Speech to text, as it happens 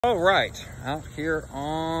All right, out here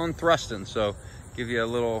on Thruston. So give you a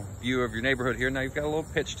little view of your neighborhood here. Now you've got a little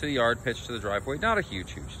pitch to the yard, pitch to the driveway. Not a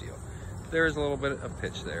huge deal. There's a little bit of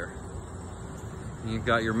pitch there. And you've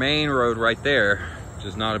got your main road right there, which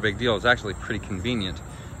is not a big deal. It's actually pretty convenient.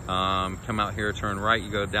 Come out here, turn right, you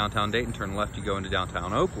go to downtown Dayton, turn left, you go into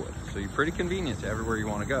downtown Oakwood. So you're pretty convenient to everywhere you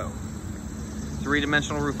want to go.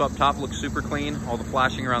 Three-dimensional roof up top looks super clean. All the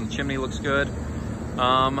flashing around the chimney looks good.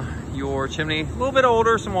 Your chimney, a little bit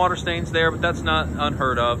older, some water stains there, but that's not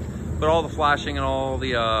unheard of. But all the flashing and all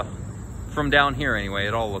the, from down here anyway,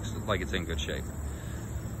 it all looks like it's in good shape.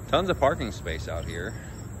 Tons of parking space out here.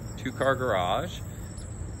 2-car garage.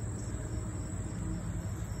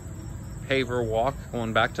 Paver walk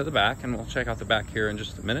going back to the back, and we'll check out the back here in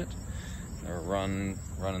just a minute. They're running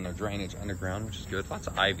their drainage underground, which is good. Lots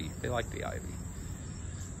of ivy. They like the ivy.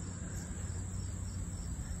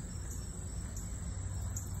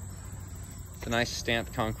 It's a nice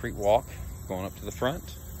stamped concrete walk going up to the front.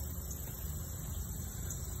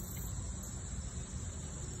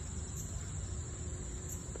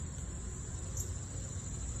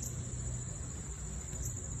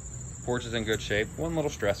 Porch is in good shape. One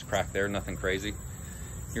little stress crack there, nothing crazy.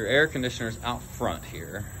 Your air conditioner's out front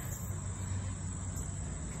here.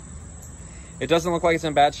 It doesn't look like it's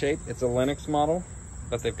in bad shape. It's a Lennox model,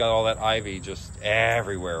 but they've got all that ivy just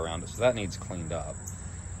everywhere around it, so that needs cleaned up.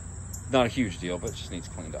 Not a huge deal, but it just needs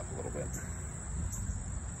cleaned up a little bit.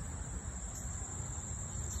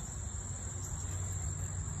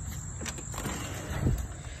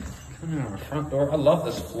 Coming in our front door, I love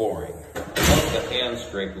this flooring. I love the hand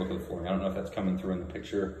scrape look of the flooring. I don't know if that's coming through in the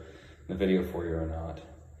picture, in the video for you or not.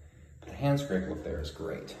 But the hand scrape look there is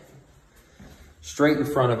great. Straight in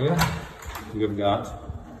front of you, you've got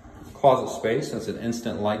closet space. That's an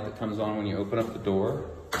instant light that comes on when you open up the door.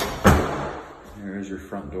 There's your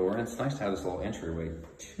front door. And it's nice to have this little entryway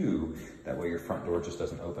too. That way your front door just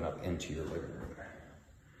doesn't open up into your living room.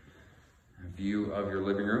 A view of your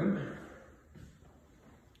living room.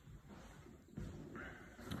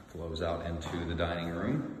 Flows out into the dining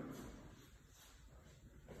room.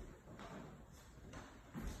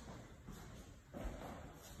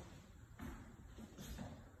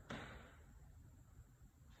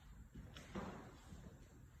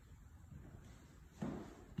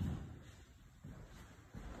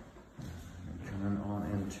 Coming on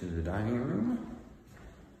into the dining room.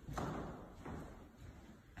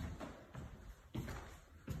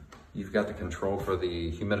 You've got the control for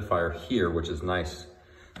the humidifier here, which is nice.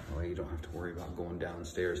 That way you don't have to worry about going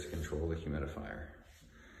downstairs to control the humidifier.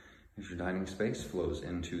 Here's your dining space, flows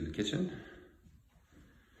into the kitchen.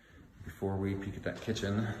 Before we peek at that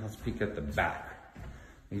kitchen, let's peek at the back.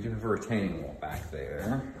 You do have a retaining wall back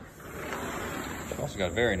there. You've also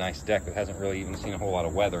got a very nice deck that hasn't really even seen a whole lot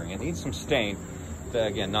of weathering. It needs some stain, but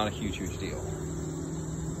again, not a huge deal.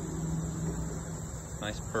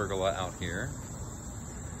 Nice pergola out here.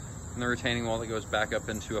 And the retaining wall that goes back up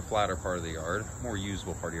into a flatter part of the yard, more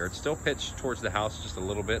usable part of the yard. Still pitched towards the house just a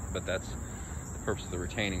little bit, but that's the purpose of the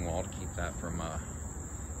retaining wall, to keep that from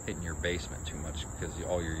hitting your basement too much, because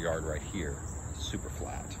all your yard right here is super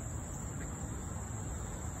flat.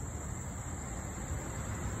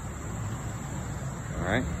 All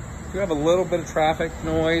right, you have a little bit of traffic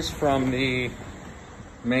noise from the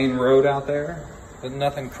main road out there, but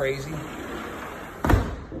nothing crazy.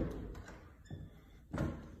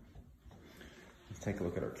 Take a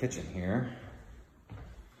look at our kitchen here.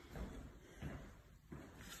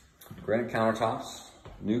 Granite countertops,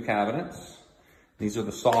 new cabinets. These are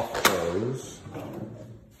the soft close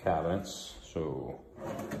cabinets, so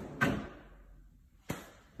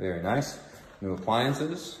very nice. New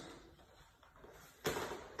appliances.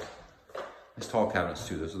 These tall cabinets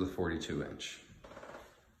too, those are the 42-inch.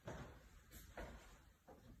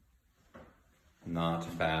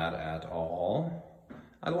 Not bad at all.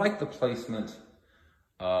 I like the placement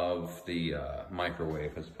of the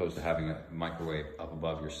microwave as opposed to having a microwave up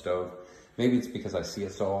above your stove. Maybe it's because I see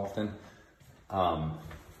it so often.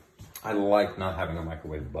 I like not having a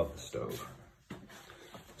microwave above the stove.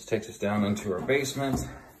 This takes us down into our basement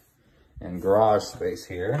and garage space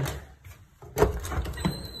here.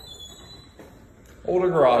 Older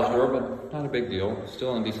garage door, but not a big deal.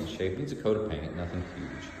 Still in decent shape. Needs a coat of paint, nothing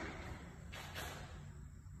huge.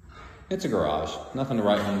 It's a garage, nothing to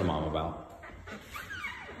write home to mom about.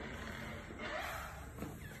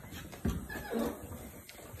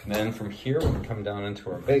 And then from here, we're gonna come down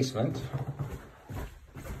into our basement.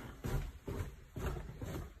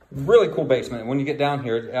 Really cool basement. When you get down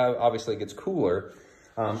here, obviously it gets cooler,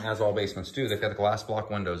 as all basements do. They've got the glass block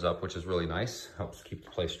windows up, which is really nice. Helps keep the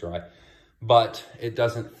place dry. But it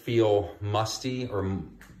doesn't feel musty or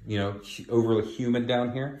you know, overly humid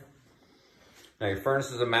down here. Now your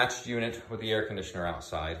furnace is a matched unit with the air conditioner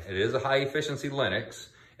outside. It is a high efficiency Lennox.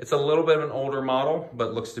 It's a little bit of an older model,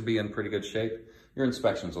 but looks to be in pretty good shape. Your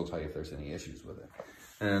inspections will tell you if there's any issues with it.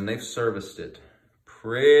 And they've serviced it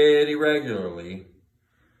pretty regularly.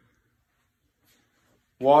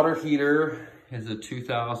 Water heater is a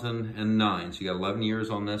 2009, so you got 11 years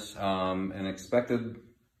on this. An expected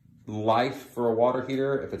life for a water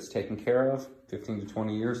heater, if it's taken care of, 15 to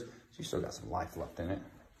 20 years. So you still got some life left in it.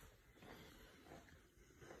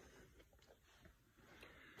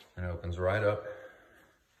 And it opens right up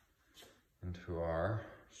into our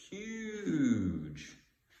huge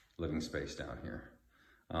living space down here.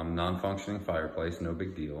 Non-functioning fireplace, no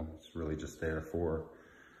big deal. It's really just there for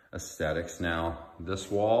aesthetics. Now, this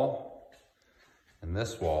wall and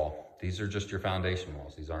this wall, these are just your foundation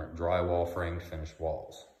walls. These aren't drywall framed finished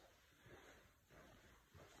walls.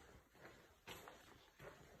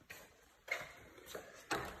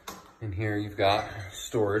 In here you've got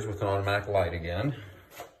storage with an automatic light again.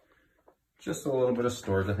 Just a little bit of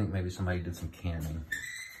storage. I think maybe somebody did some canning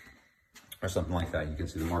or something like that. You can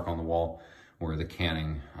see the mark on the wall where the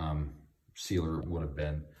canning sealer would have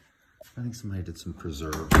been. I think somebody did some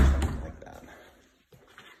preserves or something like that.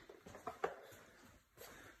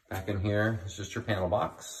 Back in here is just your panel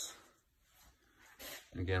box.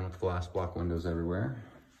 Again, with glass block windows everywhere.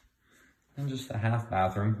 And just a half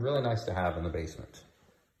bathroom. Really nice to have in the basement.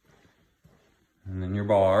 And then your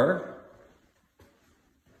bar.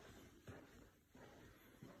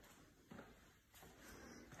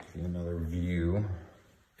 Give you another view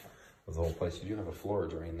of the whole place. You do have a floor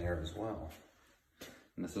drain there as well.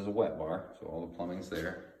 And this is a wet bar, so all the plumbing's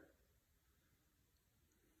there.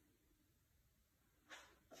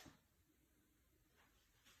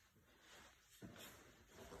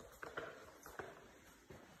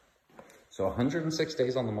 So 106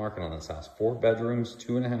 days on the market on this house. 4 bedrooms,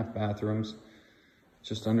 2.5 bathrooms,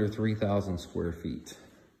 just under 3,000 square feet.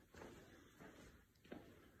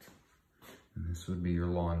 And this would be your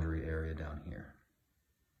laundry area down here.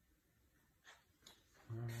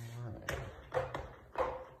 All right.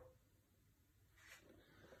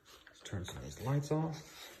 Let's turn some of these lights off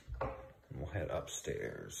and we'll head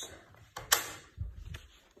upstairs.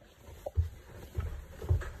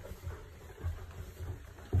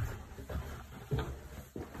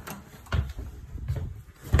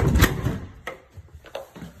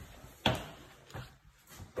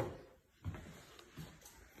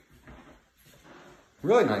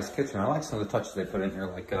 Really nice kitchen. I like some of the touches they put in here,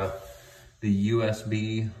 like the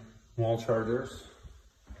USB wall chargers.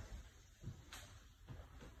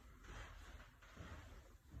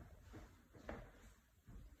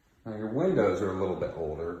 Now your windows are a little bit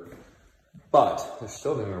older, but they're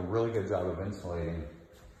still doing a really good job of insulating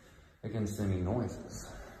against any noises.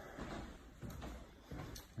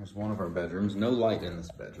 There's one of our bedrooms. No light in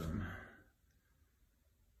this bedroom.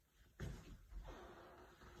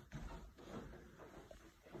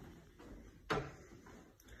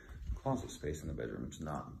 Closet space in the bedroom is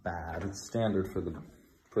not bad. It's standard for the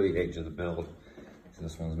age of the build. So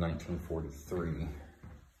this one's 1943.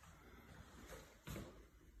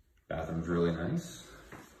 Bathroom's really nice.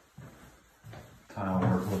 Tile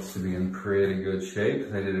work looks to be in pretty good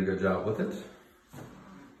shape. They did a good job with it.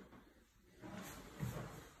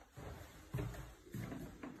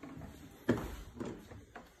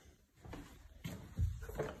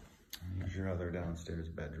 Here's your other downstairs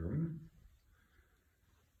bedroom.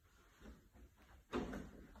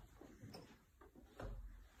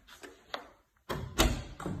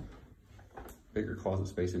 Bigger closet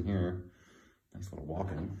space in here. Nice little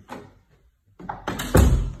walk-in. I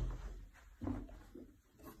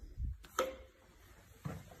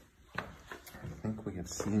think we have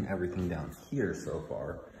seen everything down here so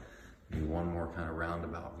far. Maybe one more kind of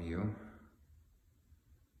roundabout view.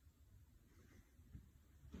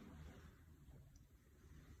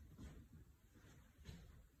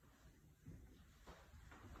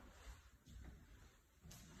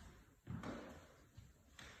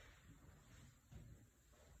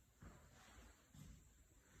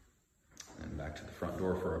 Back to the front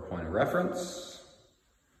door for a point of reference.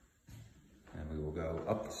 And we will go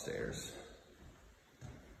up the stairs.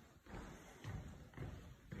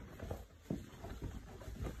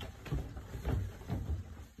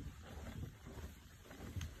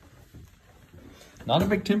 Not a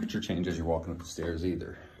big temperature change as you're walking up the stairs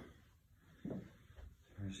either.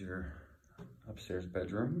 Here's your upstairs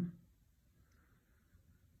bedroom.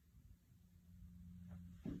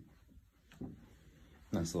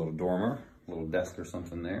 Nice little dormer. Little desk or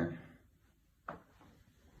something there.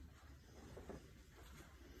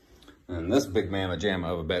 And this big mamma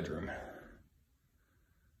jamma of a bedroom.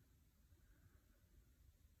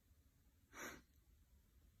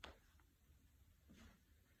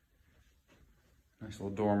 Nice little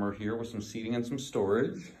dormer here with some seating and some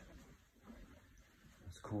storage.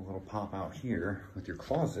 It's a cool little pop out here with your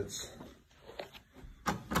closets.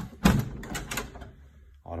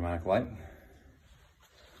 Automatic light.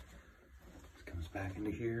 This comes back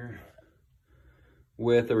into here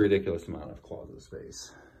with a ridiculous amount of closet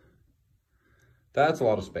space. That's a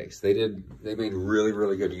lot of space. They made really,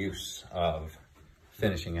 really good use of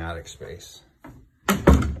finishing attic space.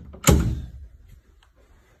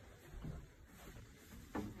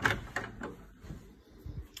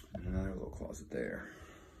 Closet there.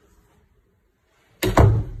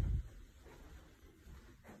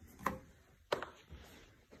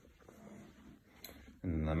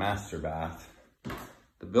 And the master bath.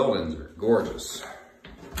 The buildings are gorgeous.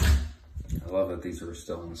 I love that these are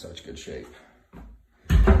still in such good shape.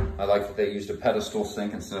 I like that they used a pedestal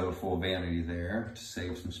sink instead of a full vanity there to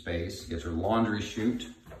save some space. Get your laundry chute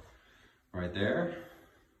right there.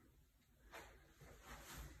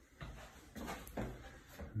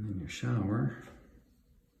 And then your shower.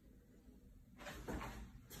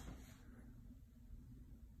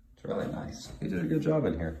 It's really nice. They did a good job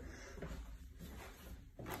in here.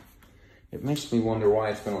 It makes me wonder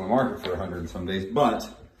why it's been on the market for 100 and some days, but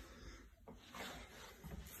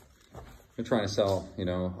you're trying to sell, you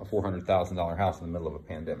know, a $400,000 house in the middle of a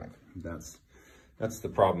pandemic. That's the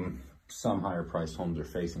problem some higher priced homes are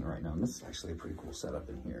facing right now. And this is actually a pretty cool setup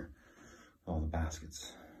in here. All the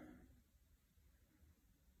baskets.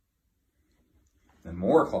 And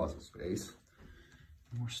more closet space,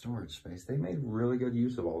 more storage space. They made really good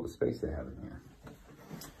use of all the space they have in here.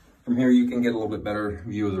 From here, you can get a little bit better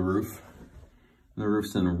view of the roof. The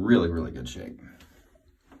roof's in really, really good shape.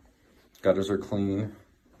 Gutters are clean.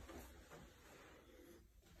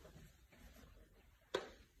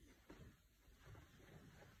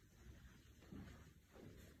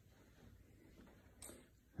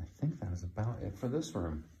 I think that is about it for this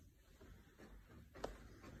room.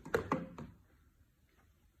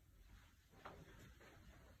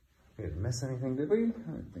 We didn't miss anything, did we? I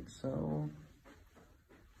don't think so.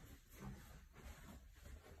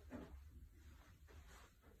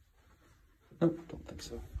 Nope, don't think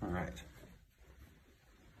so. All right.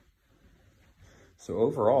 So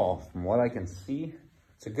overall, from what I can see,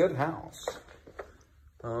 it's a good house.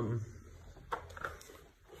 For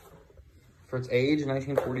its age,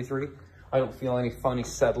 1943, I don't feel any funny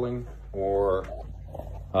settling or,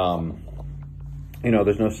 you know,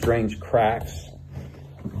 there's no strange cracks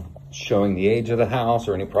showing the age of the house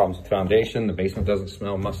or any problems with the foundation. The basement doesn't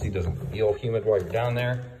smell musty, doesn't feel humid while you're down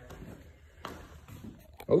there.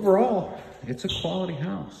 Overall, it's a quality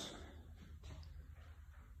house.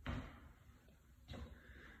 I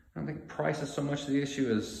don't think price is so much the issue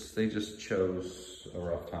as they just chose a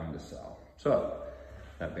rough time to sell. So,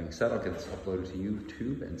 that being said, I'll get this uploaded to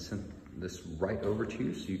YouTube and send this right over to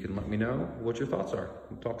you so you can let me know what your thoughts are.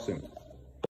 We'll talk soon.